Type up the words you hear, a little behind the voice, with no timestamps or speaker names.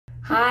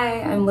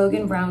Hi, I'm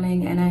Logan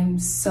Browning, and I'm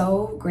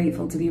so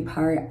grateful to be a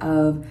part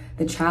of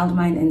the Child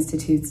Mind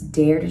Institute's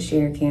Dare to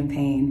Share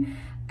campaign.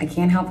 I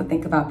can't help but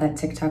think about that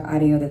TikTok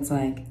audio that's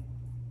like,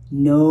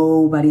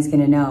 nobody's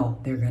gonna know.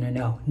 They're gonna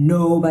know.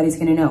 Nobody's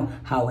gonna know.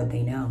 How would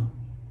they know?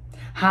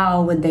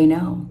 How would they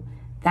know?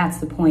 That's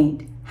the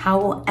point. How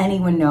will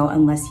anyone know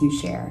unless you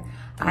share?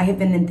 I have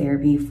been in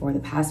therapy for the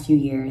past few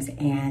years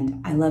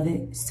and I love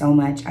it so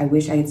much. I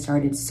wish I had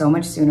started so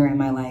much sooner in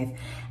my life.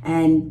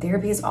 And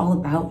therapy is all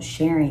about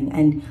sharing.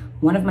 And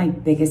one of my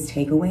biggest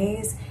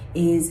takeaways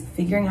is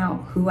figuring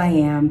out who I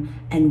am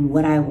and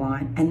what I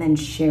want and then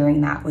sharing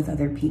that with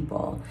other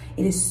people.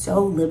 It is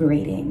so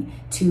liberating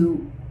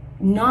to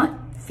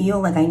not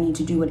feel like I need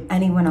to do what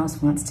anyone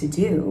else wants to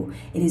do.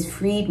 It has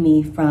freed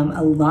me from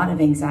a lot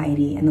of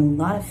anxiety and a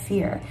lot of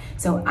fear.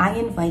 So I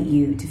invite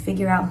you to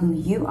figure out who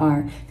you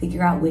are,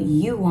 figure out what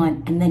you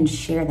want, and then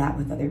share that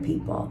with other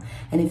people.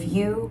 And if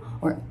you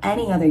or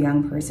any other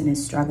young person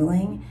is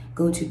struggling,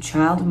 go to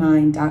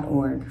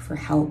childmind.org for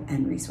help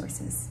and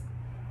resources.